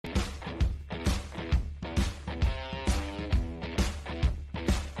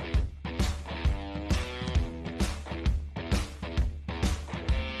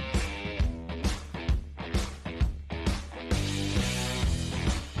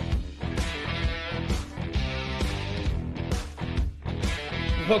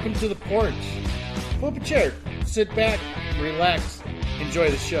Welcome to the porch. Pull up a chair, sit back, relax,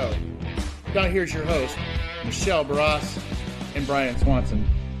 enjoy the show. Now here's your host, Michelle Barras and Brian Swanson.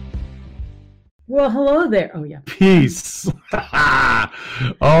 Well, hello there. Oh, yeah. Peace.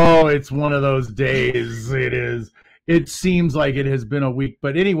 Oh, it's one of those days. It is. It seems like it has been a week.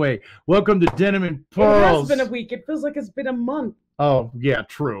 But anyway, welcome to Denim and Pearls. It has been a week. It feels like it's been a month. Oh, yeah,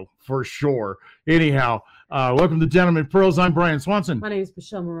 true. For sure. Anyhow, welcome to Denim and Pearls. I'm Brian Swanson. My name is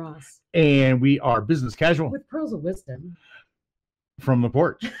Michelle Barras. And we are business casual. With pearls of wisdom. From the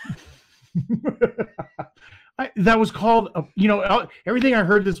porch. That was called, everything I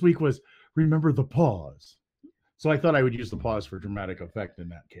heard this week was, remember the pause. So I thought I would use the pause for dramatic effect in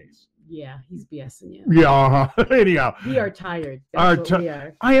that case. Yeah, he's BSing you. Yeah. Anyhow. We are tired. That's what we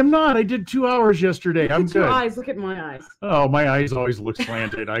are. I am not. I did 2 hours yesterday. Look I'm at your good. eyes. Look at my eyes. Oh, my eyes always look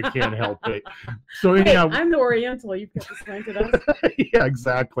slanted. I can't help it. So anyhow. Hey, I'm the Oriental. You've got the slanted eyes. Yeah,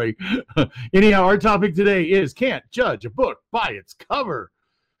 exactly. Anyhow, our topic today is can't judge a book by its cover.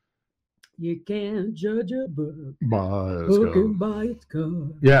 You can't judge a book by its cover.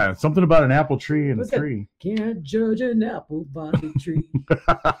 Yeah, something about an apple tree and a tree. Can't judge an apple by the tree.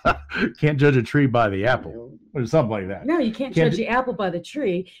 Can't judge a tree by the apple. Or something like that. No, you can't judge the apple by the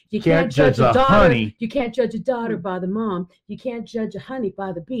tree. You can't judge a daughter. Honey. You can't judge a daughter by the mom. You can't judge a honey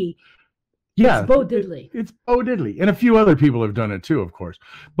by the bee. Yeah. It's Bo Diddley. It's Bo Diddley. And a few other people have done it too, of course.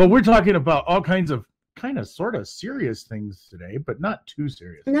 But we're talking about all kinds of sort of serious things today, but not too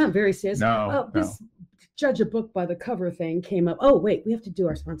serious. Not very serious. No. This judge a book by the cover thing came up. Oh, wait, we have to do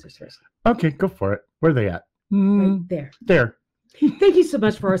our sponsors first. Okay, go for it. Where are they at? Right there. There. Thank you so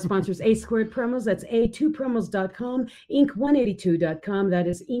much for our sponsors, A Squared Promos. That's A2promos.com, Inc182.com. That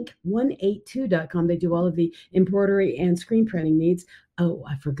is Inc182.com. They do all of the embroidery and screen printing needs. Oh,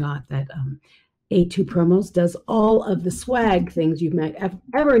 I forgot that A2 Promos does all of the swag things you might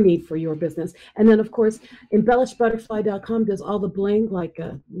ever need for your business. And then, of course, EmbellishButterfly.com does all the bling, like,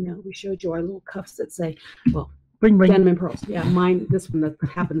 we showed you our little cuffs that say, well, bling, bling. Denim and Pearls. Yeah, mine, this one that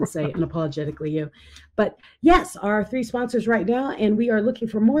happened to say unapologetically you. But yes, our 3 sponsors right now, and we are looking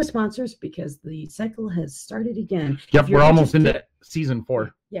for more sponsors because the cycle has started again. Yep, we're almost into season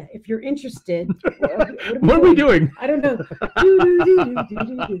 4. Yeah, if you're interested. What are we doing? I don't know.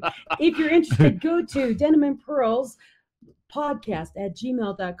 If you're interested, go to Denim and Pearls podcast at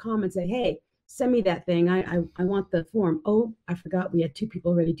gmail.com and say, hey, send me that thing. I want the form. Oh, I forgot we had 2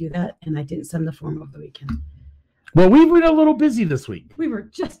 people already do that, and I didn't send the form over the weekend. Well, we've been a little busy this week. We were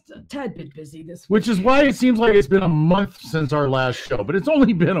just a tad bit busy this week. Which is why it seems like it's been a month since our last show, but it's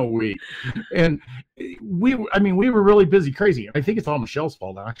only been a week. And we were really busy, crazy. I think it's all Michelle's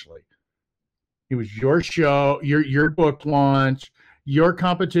fault, actually. It was your show, your book launch, your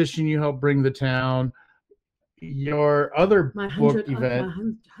competition you helped bring to town, your other book event. My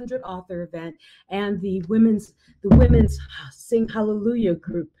 100 author event, and the women's Sing Hallelujah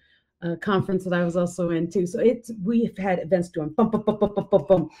group. Conference that I was also in too. So we've had events doing bum, bum, bum, bum, bum, bum,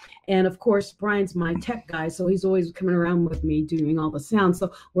 bum. And of course, Brian's my tech guy, so he's always coming around with me doing all the sound.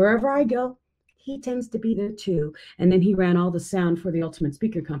 So wherever I go, he tends to be there too. And then he ran all the sound for the Ultimate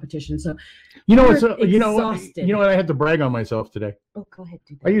Speaker competition. So you know what? I had to brag on myself today. Oh, go ahead.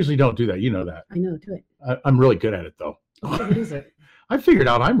 Do that. I usually don't do that. You know that. I know. Do it. I'm really good at it though. Okay, what is it? I figured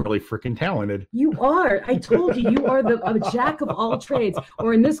out I'm really freaking talented. You are. I told you, you are a jack of all trades,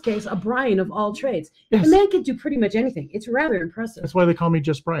 or in this case, a Brian of all trades. Yes. The man could do pretty much anything. It's rather impressive. That's why they call me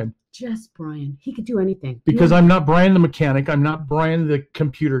Just Brian. Just Brian. He could do anything. Because I'm not Brian the mechanic. I'm not Brian the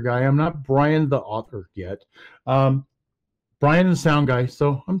computer guy. I'm not Brian the author yet. Brian the sound guy.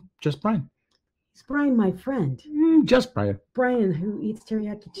 So I'm just Brian. He's Brian, my friend. Just Brian. Brian who eats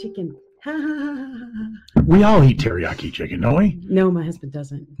teriyaki chicken. We all eat teriyaki chicken, don't we? No, my husband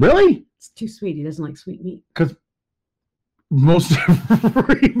doesn't. Really? It's too sweet. He doesn't like sweet meat. Because most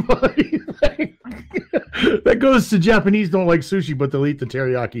everybody that goes to Japanese don't like sushi, but they'll eat the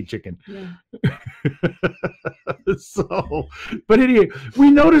teriyaki chicken. Yeah. So, but anyway,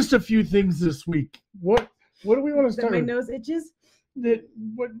 we noticed a few things this week. What do we want to start? That my nose itches.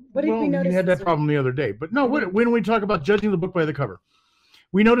 What did we notice? You had that problem the other day, but no. When we talk about judging the book by the cover.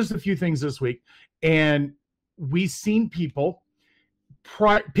 We noticed a few things this week, and we seen people,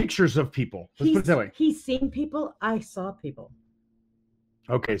 pictures of people. Let's put it that way. He's seen people. I saw people.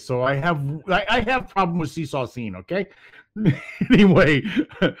 Okay, so I have problem with seesaw scene. Okay, anyway,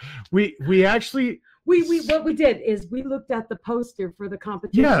 we actually what we did is we looked at the poster for the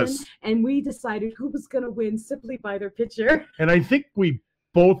competition, yes, and we decided who was going to win simply by their picture. And I think we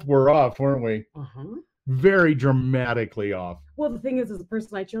both were off, weren't we? Uh-huh. Very dramatically off. Well, the thing is the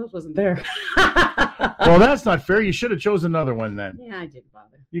person I chose wasn't there. Well, that's not fair. You should have chosen another one then. Yeah, I didn't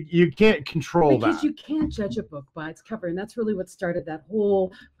bother. You can't control Because that. you can't judge a book by its cover. And that's really what started that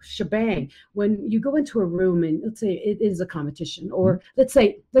whole shebang. When you go into a room and let's say it is a competition, or let's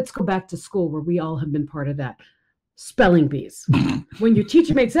go back to school where we all have been part of that. Spelling bees. When your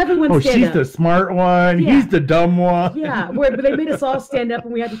teacher makes everyone stand she's up. the smart one. Yeah. He's the dumb one. Yeah, where they made us all stand up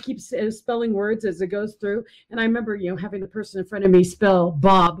and we had to keep spelling words as it goes through. And I remember, having the person in front of me spell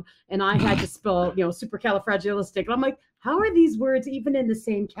Bob, and I had to spell, supercalifragilistic. And I'm like, how are these words even in the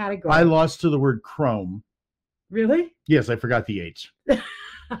same category? I lost to the word Chrome. Really? Yes, I forgot the H.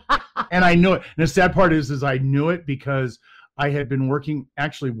 And I knew it. And the sad part is I knew it because I had been working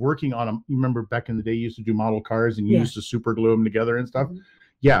on them. You remember back in the day, you used to do model cars and you used to super glue them together and stuff. Mm-hmm.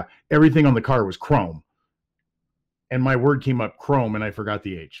 Yeah, everything on the car was chrome. And my word came up chrome and I forgot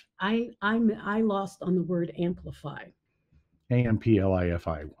the H. I lost on the word amplify.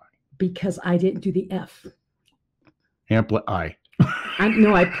 AMPLIFIY. Because I didn't do the F. Amplify.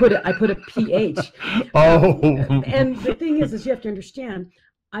 No, I put a PH. Oh. And the thing is you have to understand,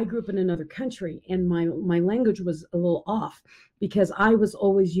 I grew up in another country and my language was a little off because I was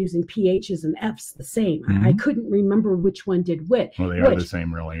always using PHs and Fs the same. Mm-hmm. I couldn't remember which one did which. Well, they are the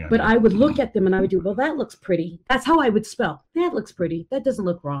same, really. Yeah. But I would look at them and I would do, well, that looks pretty. That's how I would spell. That looks pretty. That doesn't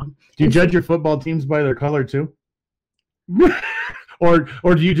look wrong. Do you judge your football teams by their color too? Or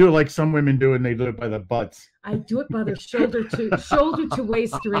do you do it like some women do and they do it by the butts? I do it by their shoulder to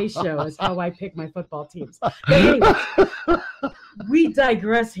waist ratio is how I pick my football teams. But anyway, we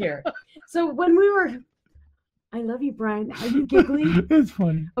digress here. So when we were, I love you, Brian. Are you giggling? It's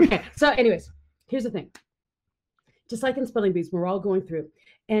funny. Okay. So anyways, here's the thing. Just like in spelling bees, we're all going through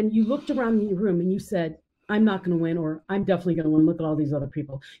and you looked around your room and you said, I'm not going to win, or I'm definitely going to win. Look at all these other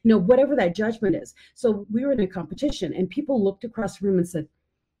people, whatever that judgment is. So we were in a competition and people looked across the room and said,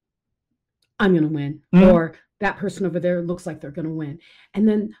 I'm going to win, or that person over there looks like they're going to win. And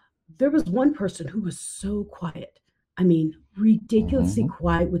then there was one person who was so quiet. I mean, ridiculously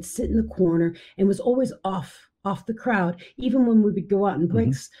quiet, would sit in the corner and was always off the crowd. Even when we would go out in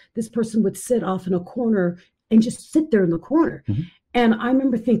breaks, this person would sit off in a corner and just sit there in the corner. And I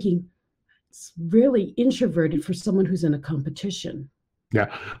remember thinking, it's really introverted for someone who's in a competition.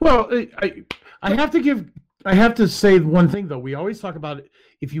 Yeah. Well, I have to say one thing though. We always talk about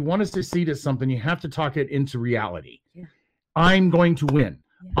if you want to succeed at something, you have to talk it into reality. Yeah. I'm going to win.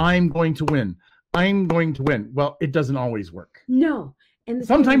 Yeah. I'm going to win. I'm going to win. Well, it doesn't always work. No. And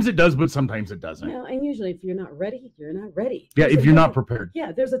sometimes it does, but sometimes it doesn't. And usually if you're not ready, you're not ready. Yeah, if you're not prepared.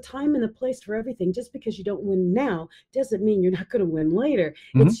 Yeah, there's a time and a place for everything. Just because you don't win now doesn't mean you're not going to win later.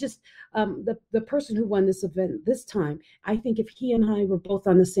 It's just the person who won this event this time, I think if he and I were both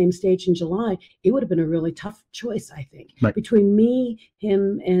on the same stage in July, it would have been a really tough choice, I think. Right. Between me,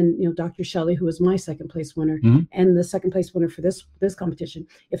 him, and Dr. Shelley, who was my second place winner, and the second place winner for this competition.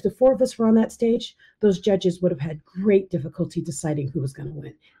 If the four of us were on that stage, those judges would have had great difficulty deciding who was going to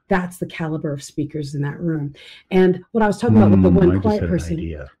win. That's the caliber of speakers in that room. And what I was talking about with the one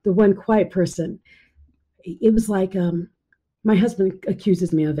quiet person, it was like my husband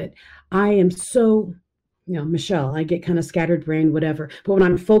accuses me of it. I am so, Michelle, I get kind of scattered brain, whatever. But when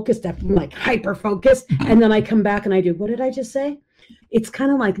I'm focused, I'm like hyper focused. And then I come back and I do, what did I just say? It's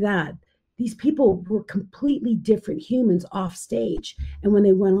kind of like that. These people were completely different humans off stage. And when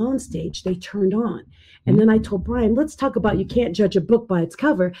they went on stage, they turned on. And then I told Brian, let's talk about you can't judge a book by its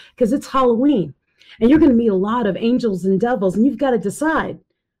cover because it's Halloween. And you're going to meet a lot of angels and devils. And you've got to decide,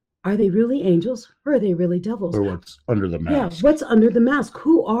 are they really angels or are they really devils? Or what's under the mask? Yeah, what's under the mask?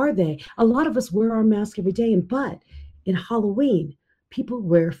 Who are they? A lot of us wear our mask every day. But in Halloween, people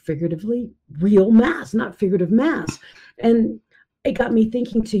wear figuratively real masks, not figurative masks. And it got me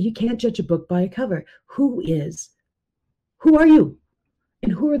thinking too, you can't judge a book by a cover. Who are you?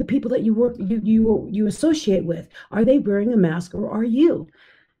 And who are the people that you associate with? Are they wearing a mask or are you?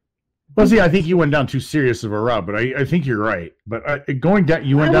 Well, see, I think you went down too serious of a route, but I think you're right. But going down,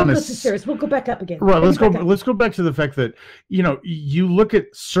 you went down this. Too serious. We'll go back up again. Right. Let's go back to the fact that you look at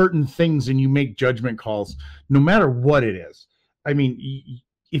certain things and you make judgment calls, no matter what it is. I mean,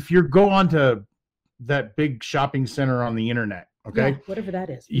 if you go onto that big shopping center on the internet. Okay. Yeah, whatever that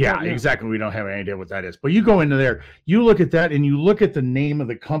is. Yeah, exactly. We don't have any idea what that is. But you go into there, you look at that and you look at the name of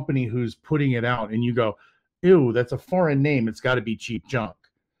the company who's putting it out and you go, ew, that's a foreign name. It's got to be cheap junk.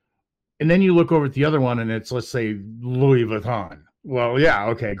 And then you look over at the other one and it's, let's say, Louis Vuitton. Well, yeah,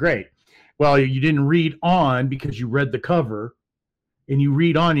 okay, great. Well, you didn't read on because you read the cover and you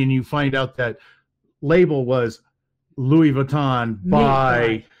read on and you find out that label was Louis Vuitton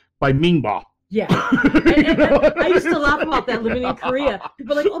by Mingba. Yeah. I used to laugh about that living in Korea.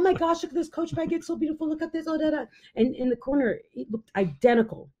 People are like, oh my gosh, look at this Coach bag. It's so beautiful. Look at this. Oh, da, da. And in the corner, it looked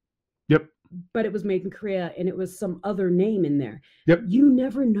identical. Yep. But it was made in Korea and it was some other name in there. Yep. You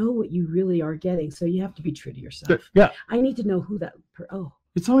never know what you really are getting. So you have to be true to yourself. Yeah. I need to know who that.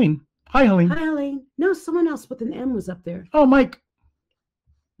 It's Helene. Hi, Helene. Hi, Helene. No, someone else with an M was up there. Oh, Mike.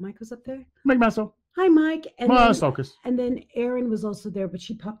 Mike was up there. Mike Masso. Hi, Mike. Focus. And then Erin was also there, but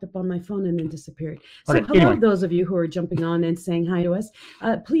she popped up on my phone and then disappeared. So Okay, hello, anyway. those of you who are jumping on and saying hi to us.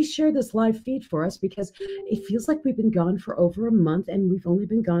 Please share this live feed for us because it feels like we've been gone for over a month and we've only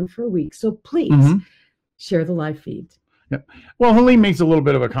been gone for a week. So please share the live feed. Yep. Well, Helene makes a little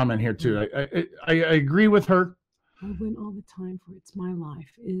bit of a comment here too. I agree with her. I win all the time for it's my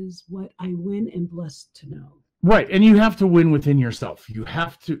life is what I win and blessed to know. Right. And you have to win within yourself. You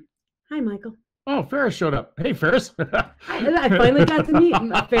have to. Hi, Michael. Oh, Ferris showed up. Hey, Ferris. I finally got to meet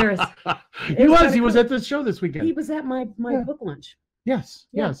Ferris. He was at the show this weekend. He was at my book lunch. Yes.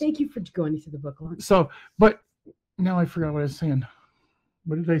 Yeah, yes. thank you for going to the book lunch. So, but now I forgot what I was saying.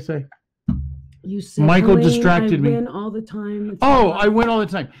 What did I say? You said Michael Helene, distracted me. I win all the time. I win all the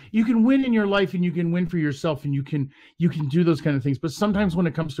time. You can win in your life and you can win for yourself and you can do those kind of things. But sometimes when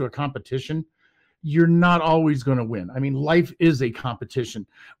it comes to a competition, you're not always going to win. I mean, life is a competition.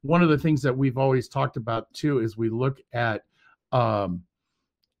 One of the things that we've always talked about too is we look at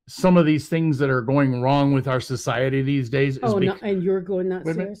some of these things that are going wrong with our society these days. No, and you're going not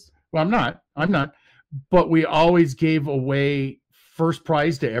serious? Well, I'm not. But we always gave away first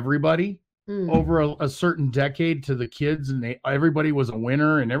prize to everybody over a certain decade to the kids, and everybody was a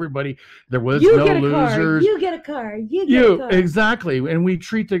winner, and there was no losers. You get a car. You get a car. Exactly. And we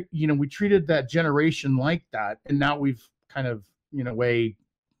treated that generation like that, and now we've kind of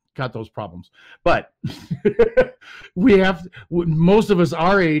got those problems. But most of us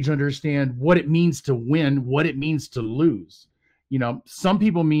our age understand what it means to win, what it means to lose. Some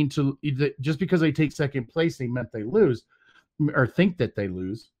people mean to just because they take second place, they meant they lose or think that they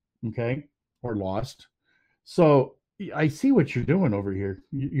lose. Okay. Or lost. So I see what you're doing over here.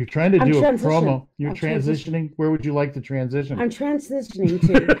 You're trying to do a promo. You're transitioning. Where would you like to transition? I'm transitioning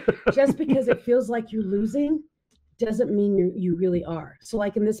to just because it feels like you're losing doesn't mean you really are. So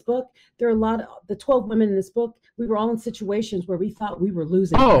like in this book, there are a lot of the 12 women in this book, we were all in situations where we thought we were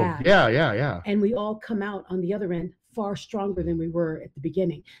losing. Yeah. And we all come out on the other end far stronger than we were at the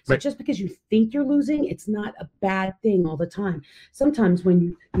beginning. So right. Just because you think you're losing, it's not a bad thing all the time. Sometimes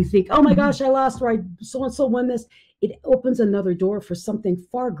when you think, oh my gosh, I lost, or so-and-so won this, it opens another door for something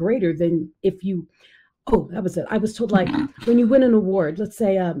far greater than if you, that was it. I was told, like, when you win an award, let's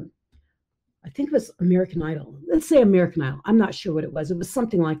say, I think it was American Idol. Let's say American Idol. I'm not sure what it was. It was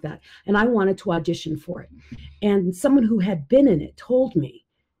something like that. And I wanted to audition for it. And someone who had been in it told me,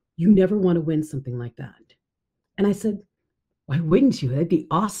 you never want to win something like that. And I said, why wouldn't you? That'd be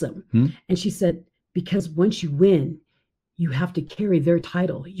awesome. And she said, because once you win, you have to carry their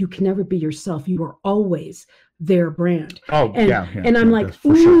title. You can never be yourself. You are always their brand. And I'm like,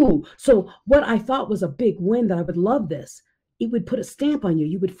 ooh. Sure. So what I thought was a big win that I would love this, it would put a stamp on you.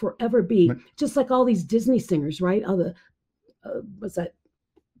 You would forever be just like all these Disney singers, right? All the, what's that?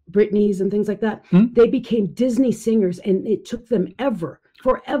 Britney's and things like that. They became Disney singers and it took them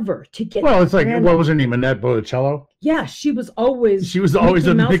forever to get. Well, it's like, what was her name? Annette Botticello? Yeah, she was always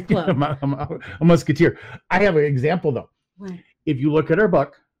a musketeer. I have an example though. What? If you look at her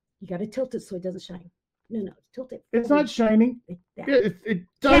book, you got to tilt it so it doesn't shine. No, tilt it. It's not shining. It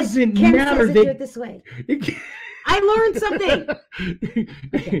doesn't Ken matter. Says do it this way. I learned something.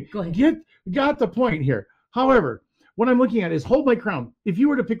 Okay, go ahead. Got the point here. However, what I'm looking at is Hold My Crown. If you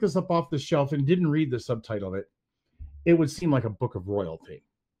were to pick this up off the shelf and didn't read the subtitle of it, it would seem like a book of royalty.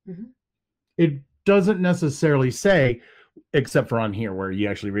 It doesn't necessarily say, except for on here where you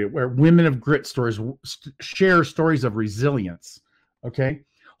actually read it, where women of grit stories share stories of resilience. Okay.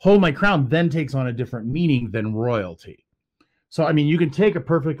 Hold My Crown then takes on a different meaning than royalty. So, I mean, you can take a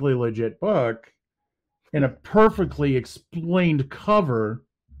perfectly legit book and a perfectly explained cover.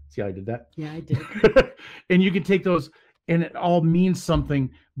 See how I did that? Yeah, I did. And you can take those and it all means something,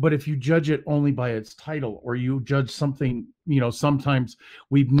 but if you judge it only by its title or you judge something, sometimes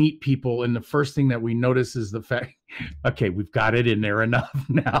we meet people and the first thing that we notice is the fact, okay, we've got it in there enough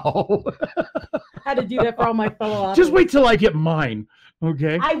now. I had to do that for all my fellow authors. Just wait till I get mine,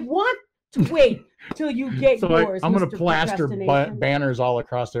 okay? I want to wait till you get yours. I'm going to plaster banners all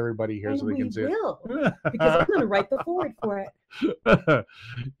across everybody here so they can see it. Because I'm going to write the forward for it.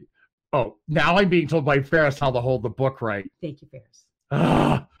 Oh, now I'm being told by Ferris how to hold the book right. Thank you, Ferris.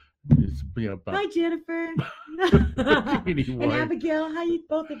 It's, but Hi, Jennifer. Anyway. And Abigail. How you,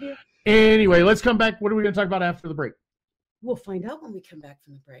 both of you? Anyway, let's come back. What are we going to talk about after the break? We'll find out when we come back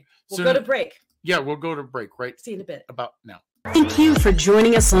from the break. We'll So- go to break. Yeah, we'll go to break right See you in a bit. about now. Thank you for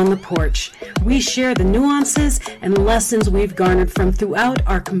joining us on the porch. We share the nuances and lessons we've garnered from throughout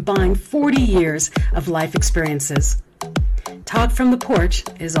our combined 40 years of life experiences. Talk from the Porch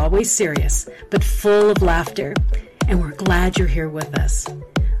is always serious, but full of laughter, and we're glad you're here with us.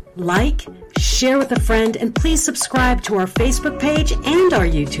 Like, share with a friend, and please subscribe to our Facebook page and our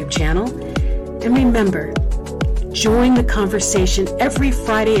YouTube channel. And remember, join the conversation every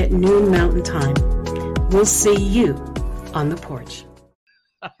Friday at noon Mountain Time. We'll see you on the porch.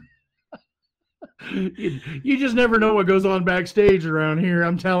 You just never know what goes on backstage around here.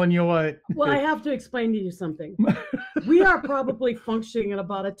 I'm telling you what. Well, I have to explain to you something. We are probably functioning at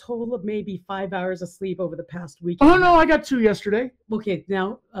about a total of maybe 5 hours of sleep over the past week. Oh no, I got 2 yesterday. Okay,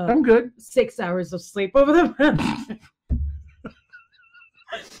 now I'm good. 6 hours of sleep over the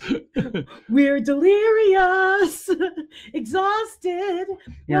We're delirious, exhausted.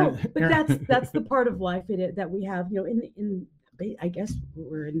 Yeah, No, but that's the part of life that we have. In I guess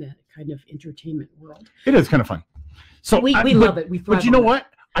we're in the kind of entertainment world. It is kind of fun. So We love it. We thrive But you know on it. what?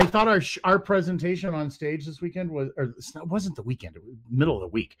 I thought our presentation on stage this weekend it wasn't the weekend. It was middle of the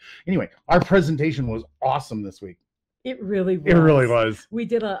week. Anyway, our presentation was awesome this week. It really was. It really was. We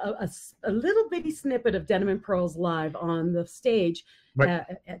did a little bitty snippet of Denim and Pearls live on the stage Right.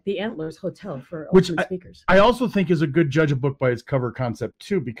 at the Antlers Hotel for Which Ultimate Speakers. I also think is a good judge a book by its cover concept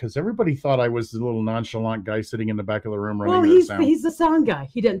too, because everybody thought I was the little nonchalant guy sitting in the back of the room running the sound. He's the sound guy.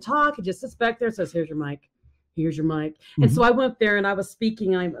 He didn't talk. He just sits back there and says, "Here's your mic. Here's your mic." And so I went there and I was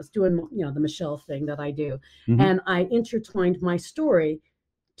speaking. I was doing, the Michelle thing that I do. Mhm. And I intertwined my story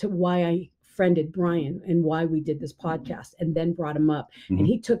to why I friended Brian and why we did this podcast, and then brought him up. Mhm. And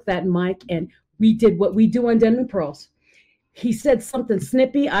he took that mic and we did what we do on Denim and Pearls. He said something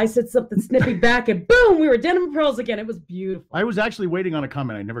snippy. I said something snippy back, and boom, we were Denim and Pearls again. It was beautiful. I was actually waiting on a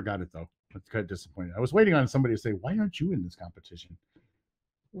comment. I never got it though. That's kind of disappointing. I was waiting on somebody to say, "Why aren't you in this competition?"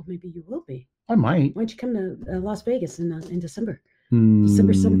 Well, maybe you will be. I might. Why don't you come to Las Vegas in December?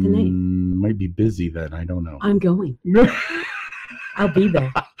 December 7th and 8th. Might be busy then. I don't know. I'm going. I'll be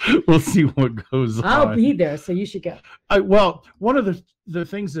there. We'll see what goes on. I'll be there, so you should go. Well, one of the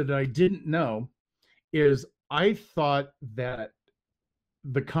things that I didn't know is I thought that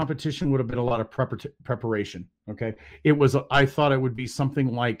the competition would have been a lot of preparation. Okay. I thought it would be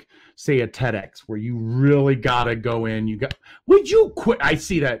something like, say, a TEDx where you really got to go in. Would you quit? I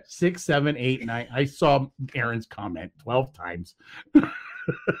see that 6, 7, 8, 9. I saw Aaron's comment 12 times.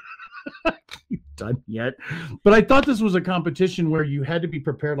 Done yet? But I thought this was a competition where you had to be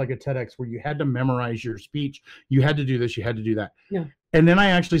prepared like a TEDx, where you had to memorize your speech. You had to do this. You had to do that. Yeah. And then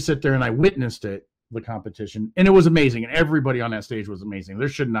I actually sit there and I witnessed the competition, and it was amazing, and everybody on that stage was amazing. There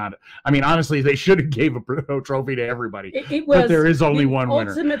should not, I mean, honestly, they should have gave a trophy to everybody. It was, but there is only one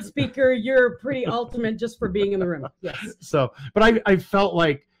winner. Ultimate speaker, you're pretty ultimate just for being in the room. Yes. So, but I felt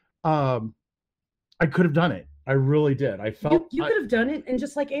like I could have done it. I really did. I felt You could have done it, and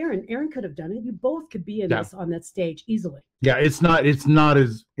just like Aaron could have done it. You both could be in this on that stage easily. Yeah, it's not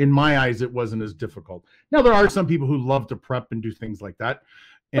as, in my eyes, it wasn't as difficult. Now there are some people who love to prep and do things like that,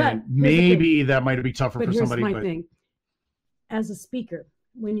 and maybe that might be tougher for somebody. Here's my thing. As a speaker,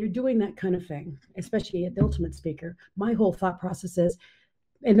 when you're doing that kind of thing, especially at the Ultimate Speaker, my whole thought process is,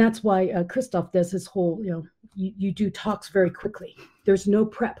 and that's why Christoph does his whole, you do talks very quickly. There's no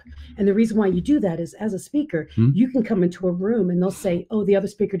prep. And the reason why you do that is, as a speaker, you can come into a room and they'll say, "Oh, the other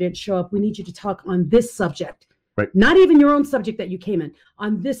speaker didn't show up. We need you to talk on this subject." Right. Not even your own subject that you came in,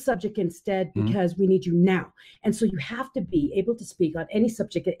 on this subject instead, because we need you now. And so you have to be able to speak on any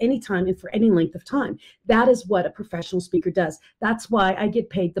subject at any time and for any length of time. That is what a professional speaker does. That's why I get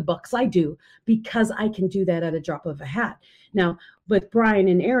paid the bucks I do, because I can do that at a drop of a hat. Now, with Brian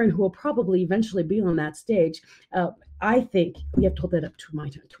and Aaron, who will probably eventually be on that stage, I think we have to hold that up two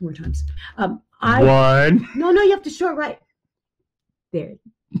more times. One. No, you have to show it right. There.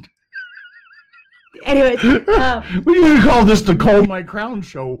 Anyways, We can call this the Call My Crown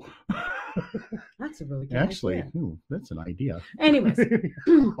show. that's a really good Actually, idea. that's an idea. Anyways,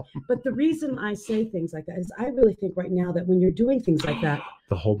 but the reason I say things like that is I really think right now that when you're doing things like that,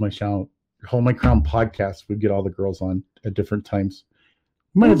 The Hold My Crown podcast, we get all the girls on at different times.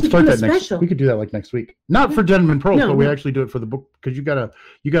 We might have to start that next. Special. We could do that like next week. Not for Denim and Pearls, No, but we no. actually do it for the book, because you gotta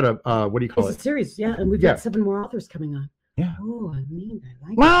what do you call it's a it? series, yeah, and we've Yeah. got 7 more authors coming on. Yeah. Oh, I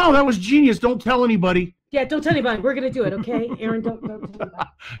like Wow, that was genius. Don't tell anybody. Yeah, don't tell anybody. We're going to do it, okay? Aaron, don't tell anybody.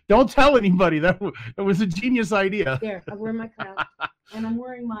 Don't tell anybody. That was a genius idea. There, I'm wearing my crown. And I'm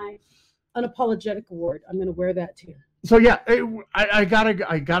wearing my unapologetic award. I'm going to wear that too. So yeah, I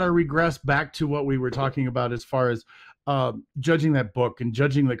gotta regress back to what we were talking about as far as judging that book and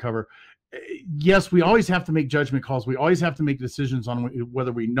judging the cover. Yes, we always have to make judgment calls. We always have to make decisions on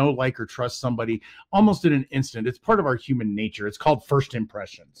whether we know, like, or trust somebody almost in an instant. It's part of our human nature. It's called first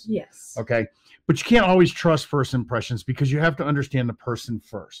impressions. Yes. Okay. But you can't always trust first impressions because you have to understand the person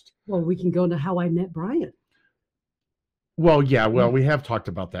first. Well, we can go into how I met Brian. Well, yeah. Well, we have talked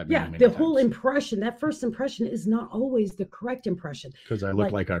about that. Yeah, the whole impression, that first impression is not always the correct impression. Because I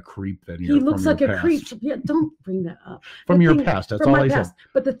look like a creep. Then he looks like a creep. Yeah, don't bring that up. From your past. That's all I said.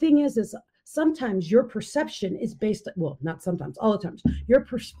 But the thing is sometimes your perception is based, well, not sometimes, all the times. Your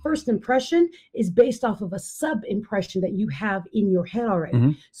first impression is based off of a sub-impression that you have in your head already.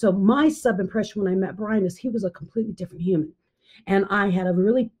 Mm-hmm. So my sub-impression when I met Brian is he was a completely different human. And I had a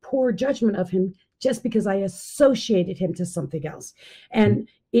really poor judgment of him just because I associated him to something else. And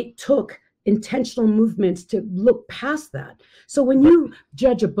it took intentional movements to look past that. So when you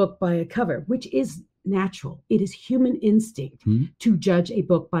judge a book by a cover, which is natural, it is human instinct to judge a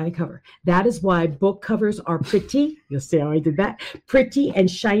book by a cover. That is why book covers are pretty. You'll see how I did that. Pretty and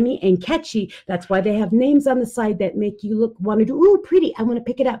shiny and catchy. That's why they have names on the side that make you want to do, ooh, pretty, I want to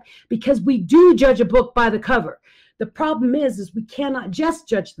pick it up. Because we do judge a book by the cover. The problem is we cannot just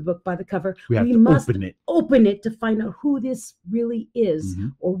judge the book by the cover. We must open it to find out who this really is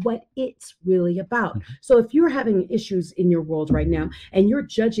or what it's really about. So if you're having issues in your world right now and you're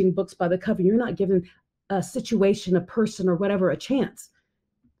judging books by the cover, you're not giving a situation, a person, or whatever a chance.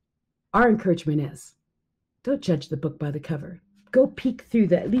 Our encouragement is don't judge the book by the cover. Go peek through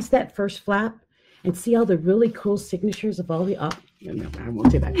at least that first flap and see all the really cool signatures of all the, I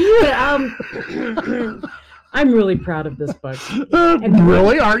won't say that. I'm really proud of this book.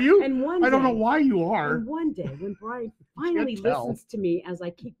 Really? Are you? And one day, I don't know why you are. And one day, when Brian finally listens to me as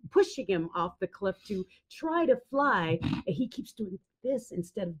I keep pushing him off the cliff to try to fly, and he keeps doing this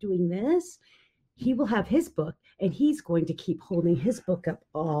instead of doing this, he will have his book, and he's going to keep holding his book up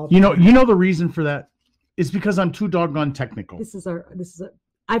all the time. You know the reason for that is because I'm too doggone technical.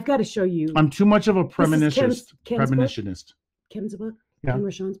 I've got to show you. I'm too much of a premonitionist. Kim's book. Yeah. And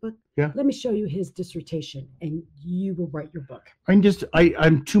Rashawn's book. Yeah. Let me show you his dissertation, and you will write your book.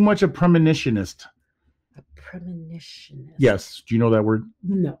 I'm too much a premonitionist. A premonitionist. Yes. Do you know that word?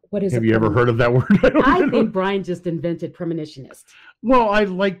 No. What is it? Have you ever heard of that word? I think Brian just invented premonitionist. Well, I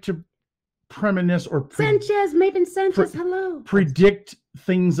like to premonition or Sanchez, Maven Sanchez, hello. Predict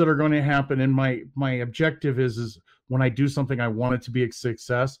things that are going to happen, and my objective is when I do something, I want it to be a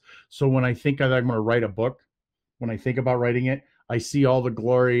success. So when I think I'm going to write a book, when I think about writing it, I see all the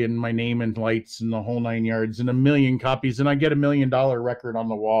glory and my name and lights and the whole 9 yards and 1 million copies, and I get $1 million record on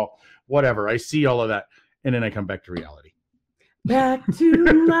the wall, whatever. I see all of that, and then I come back to reality. Back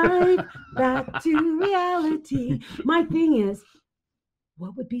to life, back to reality. My thing is,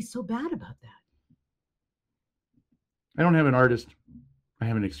 what would be so bad about that? I don't have an artist. I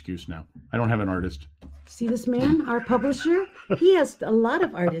have an excuse now. I don't have an artist. See this man, our publisher? He has a lot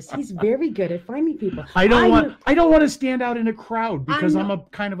of artists. He's very good at finding people. I don't want to stand out in a crowd because I'm a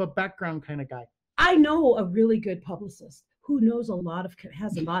kind of a background kind of guy. I know a really good publicist who knows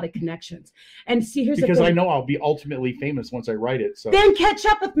has a lot of connections. And see, here's because the thing. I know I'll be ultimately famous once I write it. So then catch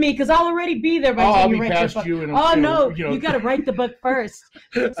up with me because I'll already be there by the time you write your book. I'll be past you. Oh no, you got to write the book first.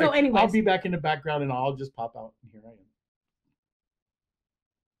 So anyway, I'll be back in the background and I'll just pop out. And here I am.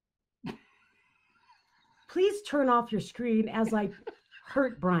 Please turn off your screen as I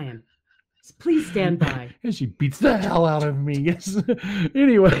hurt Brian. Please stand by. And she beats the hell out of me. Yes.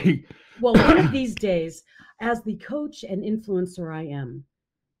 Anyway. Well, one of these days, as the coach and influencer I am,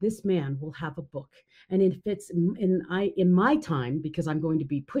 this man will have a book. And if it's in my time, because I'm going to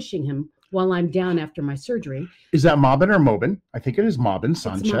be pushing him while I'm down after my surgery. Is that Mobin or Mobin? I think it is Mobin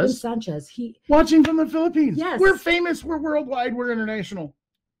Sanchez. It's Mobin Sanchez. Watching from the Philippines. Yes. We're famous. We're worldwide. We're international.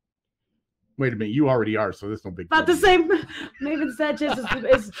 Wait a minute, you already are, so there's no big deal. About the same. Maven Sanchez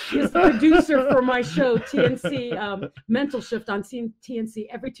is the producer for my show, TNC Mental Shift on TNC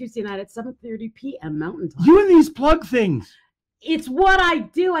every Tuesday night at 7:30 p.m. Mountain Time. You and these plug things. It's what I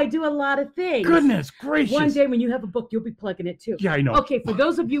do. I do a lot of things. Goodness gracious. One day when you have a book, you'll be plugging it too. Yeah, I know. Okay, for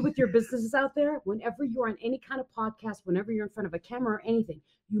those of you with your businesses out there, whenever you're on any kind of podcast, whenever you're in front of a camera or anything,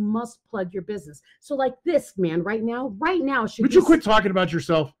 you must plug your business. So like this man right now Would you quit talking about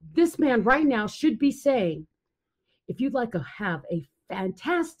yourself? This man right now should be saying, if you'd like to have a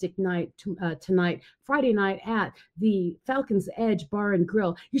fantastic night tonight, Friday night at the Falcon's Edge Bar and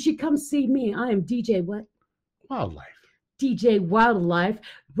Grill. You should come see me. I am DJ Wildlife. DJ Wildlife,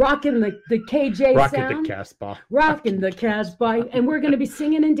 rocking the KJ Rocking sound. the Casbah. Rocking the Casbah. And we're going to be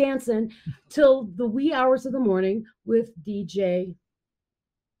singing and dancing till the wee hours of the morning with DJ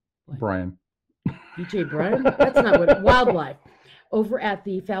Brian. DJ Brian? That's not what Wildlife. Over at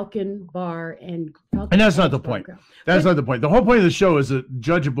the Falcon Bar and Falcon And that's not Edge the Bar point. Grill. That's not the point. The whole point of the show is to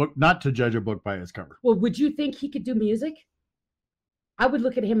judge a book, not to judge a book by its cover. Well, would you think he could do music? I would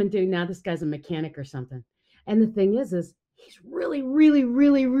look at him and do, now this guy's a mechanic or something. And the thing is he's really, really,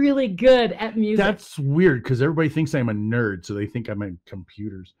 really, really good at music. That's weird because everybody thinks I'm a nerd, so they think I'm in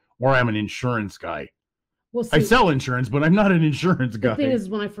computers or I'm an insurance guy. Well, see, I sell insurance, but I'm not an insurance guy. the thing is,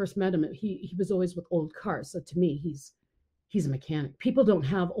 when I first met him, he was always with old cars. So to me, he's a mechanic. People don't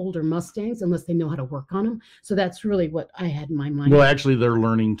have older Mustangs unless they know how to work on them. So that's really what I had in my mind. Well, actually, they're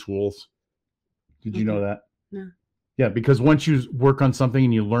learning tools. Did you know that? No. Yeah, because once you work on something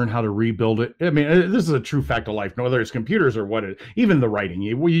and you learn how to rebuild it, I mean, this is a true fact of life. No, whether it's computers or what, even the writing,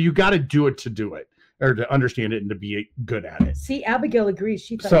 you got to do it to do it, or to understand it and to be good at it. See, Abigail agrees.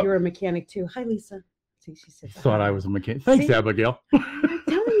 She thought you were a mechanic too. Hi, Lisa. See, she said. Thought I was a mechanic. Thanks, See? Abigail. I'm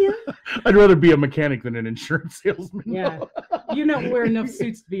telling you. I'd rather be a mechanic than an insurance salesman. Yeah, you don't wear enough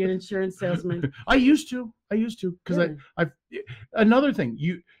suits to be an insurance salesman. I used to because Really? I another thing,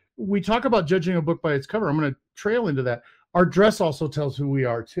 we talk about judging a book by its cover. I'm going to trail into that. Our dress also tells who we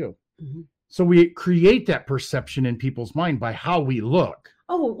are too. Mm-hmm. So we create that perception in people's mind by how we look.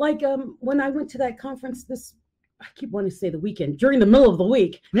 Oh, like when I went to that conference I keep wanting to say the weekend, during the middle of the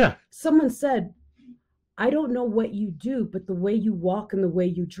week. Yeah. Someone said, I don't know what you do, but the way you walk and the way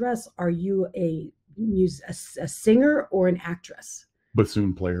you dress, are you a singer or an actress?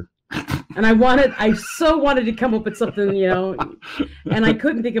 Bassoon player. And I so wanted to come up with something, and I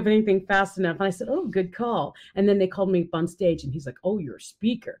couldn't think of anything fast enough. And I said, oh, good call. And then they called me up on stage and he's like, oh, you're a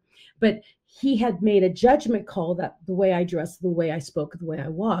speaker. But he had made a judgment call that the way I dressed, the way I spoke, the way I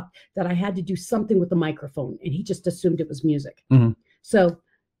walked, that I had to do something with the microphone. And he just assumed it was music. Mm-hmm. So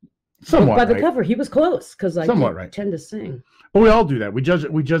somewhat by the right. cover, he was close because I Somewhat tend to sing. But we all do that. We judge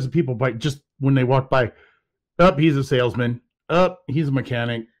the people by just when they walk by. Up, he's a salesman. Up, he's a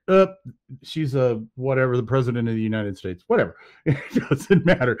mechanic. Up, she's a whatever, the president of the United States. Whatever. It doesn't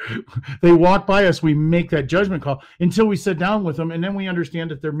matter. They walk by us, we make that judgment call until we sit down with them, and then we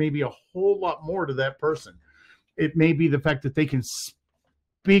understand that there may be a whole lot more to that person. It may be the fact that they can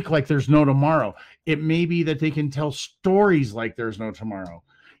speak like there's no tomorrow. It may be that they can tell stories like there's no tomorrow.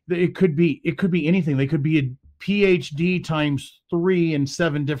 It could be anything. They could be a PhD times 3 in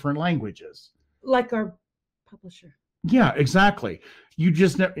 7 different languages. Like our publisher. Yeah, exactly. You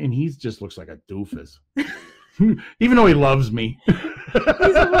just never, and he just looks like a doofus. Even though he loves me. He's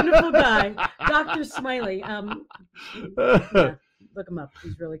a wonderful guy. Dr. Smiley. Yeah, look him up.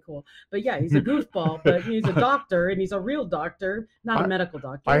 He's really cool. But yeah, he's a goofball, but he's a doctor and he's a real doctor, not a medical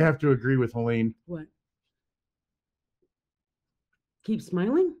doctor. I have to agree with Helene. What? Keep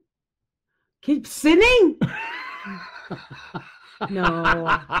smiling? Keep sinning? No.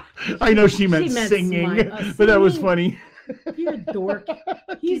 I know she meant singing, but that was funny. You're a dork.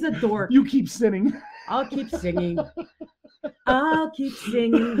 He's a dork. You keep sinning. I'll keep singing. I'll keep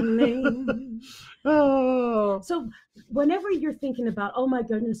singing. Oh. So whenever you're thinking about, oh my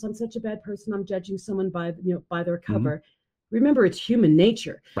goodness, I'm such a bad person, I'm judging someone by their cover. Mm-hmm. Remember, it's human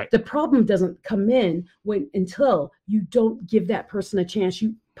nature. Right. The problem doesn't come in until you don't give that person a chance.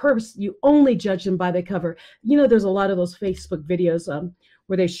 You only judge them by the cover. There's a lot of those Facebook videos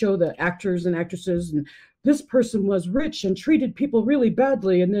where they show the actors and actresses, and this person was rich and treated people really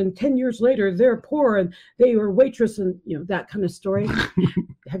badly, and then 10 years later they're poor and they were a waitress, and that kind of story.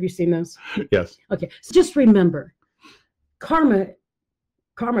 Have you seen those? Yes. Okay, so just remember, karma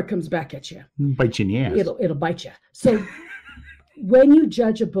comes back at you. Bite you in the ass. It'll bite you. So when you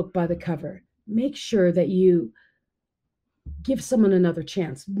judge a book by the cover, make sure that you give someone another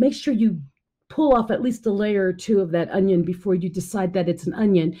chance. Make sure you pull off at least a layer or 2 of that onion before you decide that it's an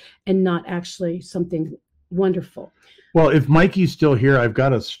onion and not actually something wonderful. Well, if Mikey's still here, I've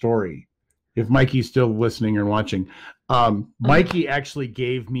got a story. If Mikey's still listening or watching, Mikey actually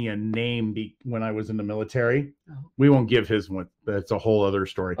gave me a name when I was in the military. Oh. We won't give his one. That's a whole other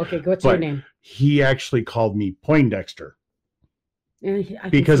story. Okay, what's your name? He actually called me Poindexter.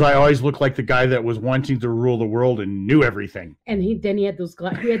 Because I always looked like the guy that was wanting to rule the world and knew everything. And he had he had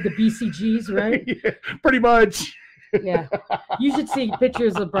the BCGs, right? Yeah, pretty much. Yeah. You should see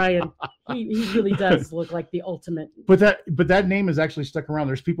pictures of Brian. He really does look like the ultimate. But that name is actually stuck around.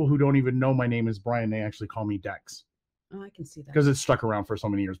 There's people who don't even know my name is Brian. They actually call me Dex. Oh, I can see that. because it stuck around for so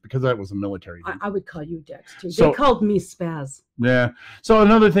many years because that was a military thing. I would call you Dex too. So- They called me Spaz. Yeah. So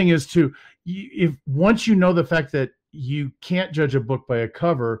another thing is too, if once you know the fact that you can't judge a book by a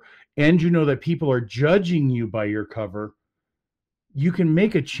cover, and you know that people are judging you by your cover, you can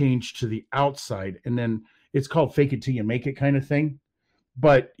make a change to the outside, and then it's called fake it till you make it kind of thing.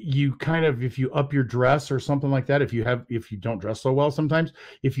 But you kind of, if you up your dress or something like that, if you don't dress so well sometimes,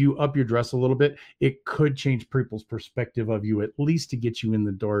 if you up your dress a little bit, it could change people's perspective of you, at least to get you in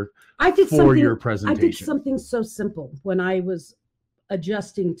the door for your presentation. I did something so simple when I was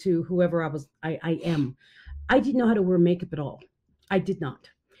adjusting to whoever I am. I didn't know how to wear makeup at all. I did not.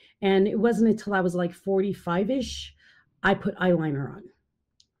 And it wasn't until I was like 45-ish, I put eyeliner on.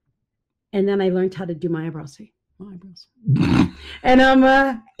 And then I learned how to do my eyebrows. See? My eyebrows. And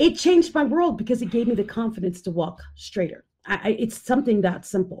it changed my world because it gave me the confidence to walk straighter. It's something that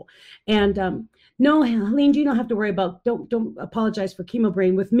simple. And no, Helene, you don't have to worry about, don't apologize for chemo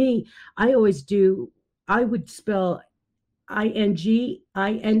brain. With me, I always do, I would spell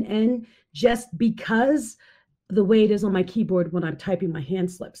INGINN just because the way it is on my keyboard when I'm typing, my hand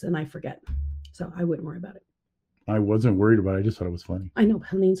slips and I forget. So I wouldn't worry about it. I wasn't worried about it. I just thought it was funny. I know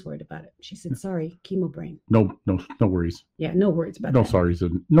Helene's worried about it. She said, sorry, chemo brain. No worries. Yeah, no worries about No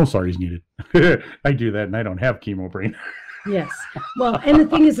that. No sorries needed. I do that and I don't have chemo brain. Yes. Well, and the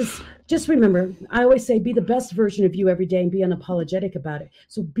thing is just remember, I always say be the best version of you every day and be unapologetic about it.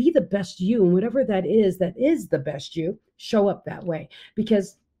 So be the best you, and whatever that is the best you, show up that way,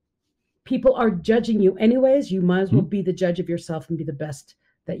 because people are judging you anyways. You might as well be the judge of yourself and be the best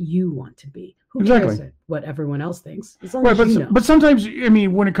that you want to be. Who cares what everyone else thinks? As long as you know. But sometimes, I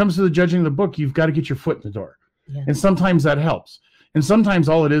mean, when it comes to the judging of the book, you've got to get your foot in the door. Yeah. And sometimes that helps. And sometimes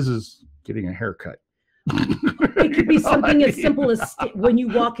all it is getting a haircut. It could be something as simple as when you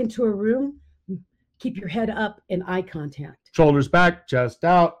walk into a room, keep your head up and eye contact. Shoulders back, chest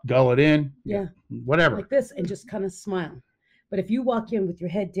out, gullet in. Yeah. Whatever. Like this, and just kind of smile. But if you walk in with your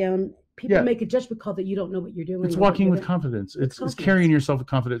head down, people make a judgment call that you don't know what you're doing. It's walking with confidence. It's carrying yourself with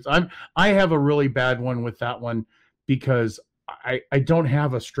confidence. I have a really bad one with that one because I don't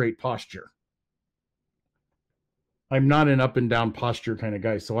have a straight posture. I'm not an up and down posture kind of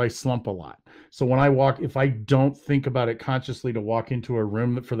guy, so I slump a lot. So when I walk, if I don't think about it consciously to walk into a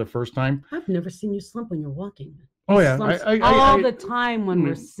room for the first time. I've never seen you slump when you're walking. Oh yeah, all the time when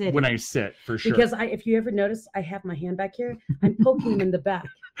we're sitting. When I sit, for sure. Because if you ever notice, I have my hand back here. I'm poking him in the back.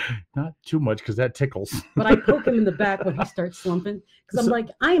 Not too much because that tickles. But I poke him in the back when he starts slumping because I'm like,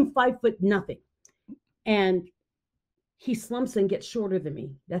 I am 5'0", and he slumps and gets shorter than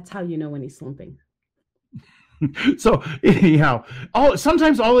me. That's how you know when he's slumping. So anyhow,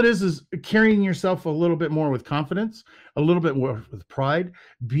 sometimes all it is carrying yourself a little bit more with confidence, a little bit more with pride,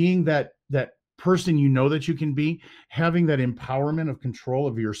 being that person you know that you can be, having that empowerment of control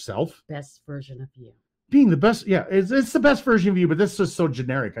of yourself. Best version of you. Being the best, yeah, it's the best version of you, but this is so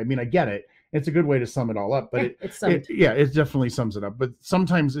generic. I mean, I get it. It's a good way to sum it all up, but it definitely sums it up. But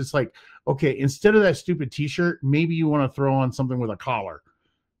sometimes it's like, okay, instead of that stupid t-shirt, maybe you want to throw on something with a collar.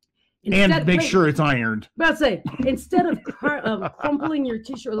 And make sure it's ironed. But I say, instead of crumpling your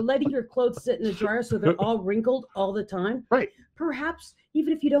t-shirt or letting your clothes sit in the dryer so they're all wrinkled all the time, right? Perhaps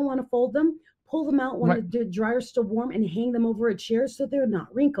even if you don't want to fold them, pull them out when the dryer's still warm and hang them over a chair so they're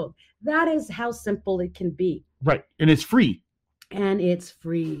not wrinkled. That is how simple it can be. Right, and it's free. And it's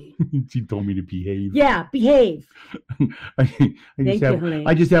free. She told me to behave. Yeah, behave.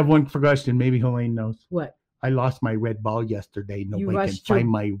 I just have one question. Maybe Helene knows. What? I lost my red ball yesterday. Nobody can find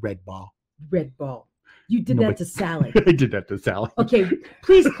my red ball. Red ball. You did that to Sally. I did that to Sally. Okay,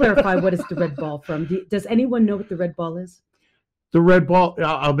 please clarify what is the red ball from. Does anyone know what the red ball is? The red ball,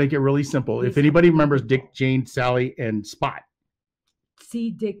 I'll make it really simple. Please. If anybody remembers Dick, Jane, Sally, and Spot.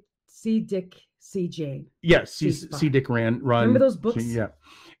 C. Dick, C. Jane. Yes, C. Dick, Run. Remember those books? Yeah.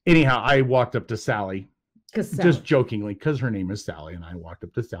 Anyhow, I walked up to Sally. Sally. Just jokingly, because her name is Sally. And I walked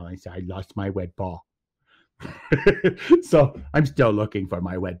up to Sally and said, I lost my red ball. So I'm still looking for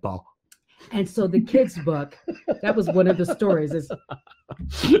my red ball. And so the kids' book, that was one of the stories. Is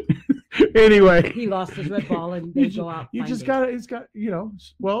anyway, he lost his red ball, and they go out. You just got it's got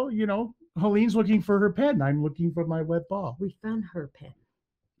Helene's looking for her pen. I'm looking for my red ball. We found her pen.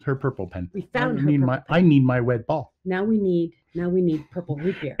 Her purple pen. We found her purple pen. I need my red ball. Now we need purple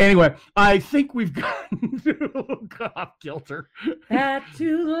root beer. Anyway, I think we've gotten off kilter. Back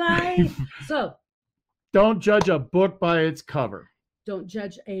to life. So. Don't judge a book by its cover. Don't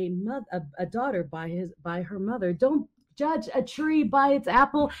judge a daughter by her mother. Don't judge a tree by its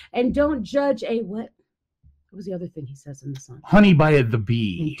apple, and don't judge a what? What was the other thing he says in the song? Honey by the And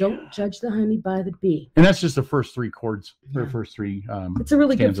Bee. don't judge the honey by the bee. And that's just the first three chords. Yeah. Or first three. It's a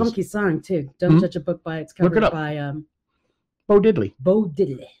really stanzas. good funky song too. Don't judge a book by its cover. Look it up. By Bo Diddley. Bo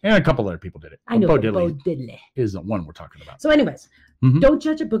Diddley. And a couple other people did it. I know Bo Bo Diddley Diddley. is the one we're talking about. So, anyways, Mhm. don't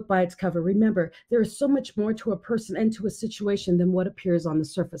judge a book by its cover. Remember, there is so much more to a person and to a situation than what appears on the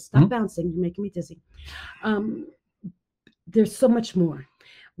surface. Stop bouncing. You're making me dizzy. There's so much more.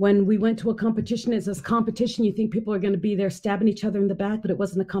 When we went to a competition, it says competition. You think people are going to be there stabbing each other in the back, but it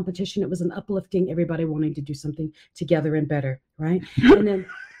wasn't a competition. It was an uplifting, everybody wanting to do something together and better, right? And then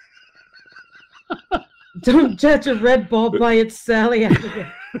don't judge a red ball by its Sally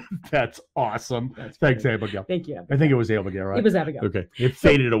Abigail. That's awesome. Thanks, Abigail. Thank you, Abigail. I think it was Abigail, right? It was Abigail. Okay. It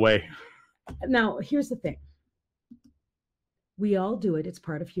faded away. Now, here's the thing. We all do it. It's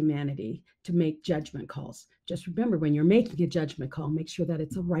part of humanity to make judgment calls. Just remember, when you're making a judgment call, make sure that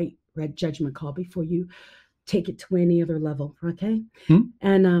it's a right judgment call before you take it to any other level, okay?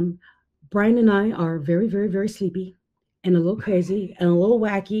 And Brian and I are very, very, very sleepy and a little crazy and a little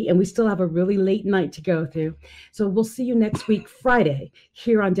wacky, and we still have a really late night to go through. So we'll see you next week, Friday,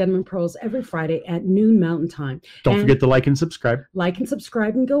 here on Denim and Pearls, every Friday at noon Mountain Time. Don't forget to like and subscribe. Like and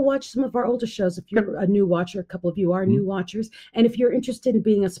subscribe and go watch some of our older shows if you're a new watcher. A couple of you are new watchers. And if you're interested in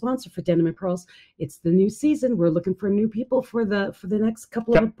being a sponsor for Denim and Pearls, it's the new season. We're looking for new people for the next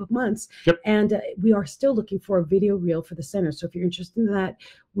couple of months. And we are still looking for a video reel for the center. So if you're interested in that,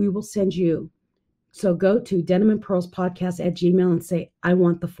 we will send you. So go to Denim and Pearls Podcast at Gmail and say, I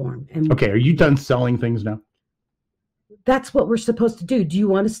want the form. And okay, are you done selling things now? That's what we're supposed to do. Do you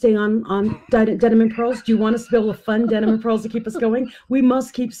want to stay on Denim and Pearls? Do you want us to be able to fund Denim and Pearls to keep us going? We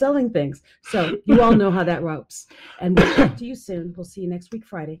must keep selling things. So you all know how that ropes. And we'll talk to you soon. We'll see you next week,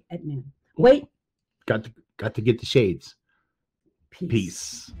 Friday at noon. Wait. Got to get the shades.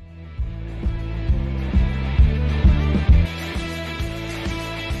 Peace.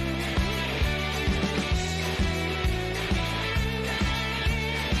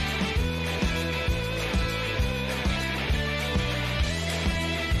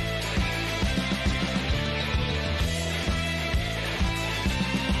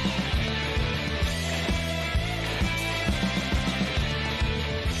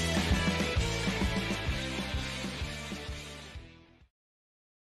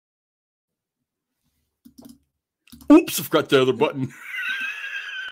 Oops, I forgot the other button.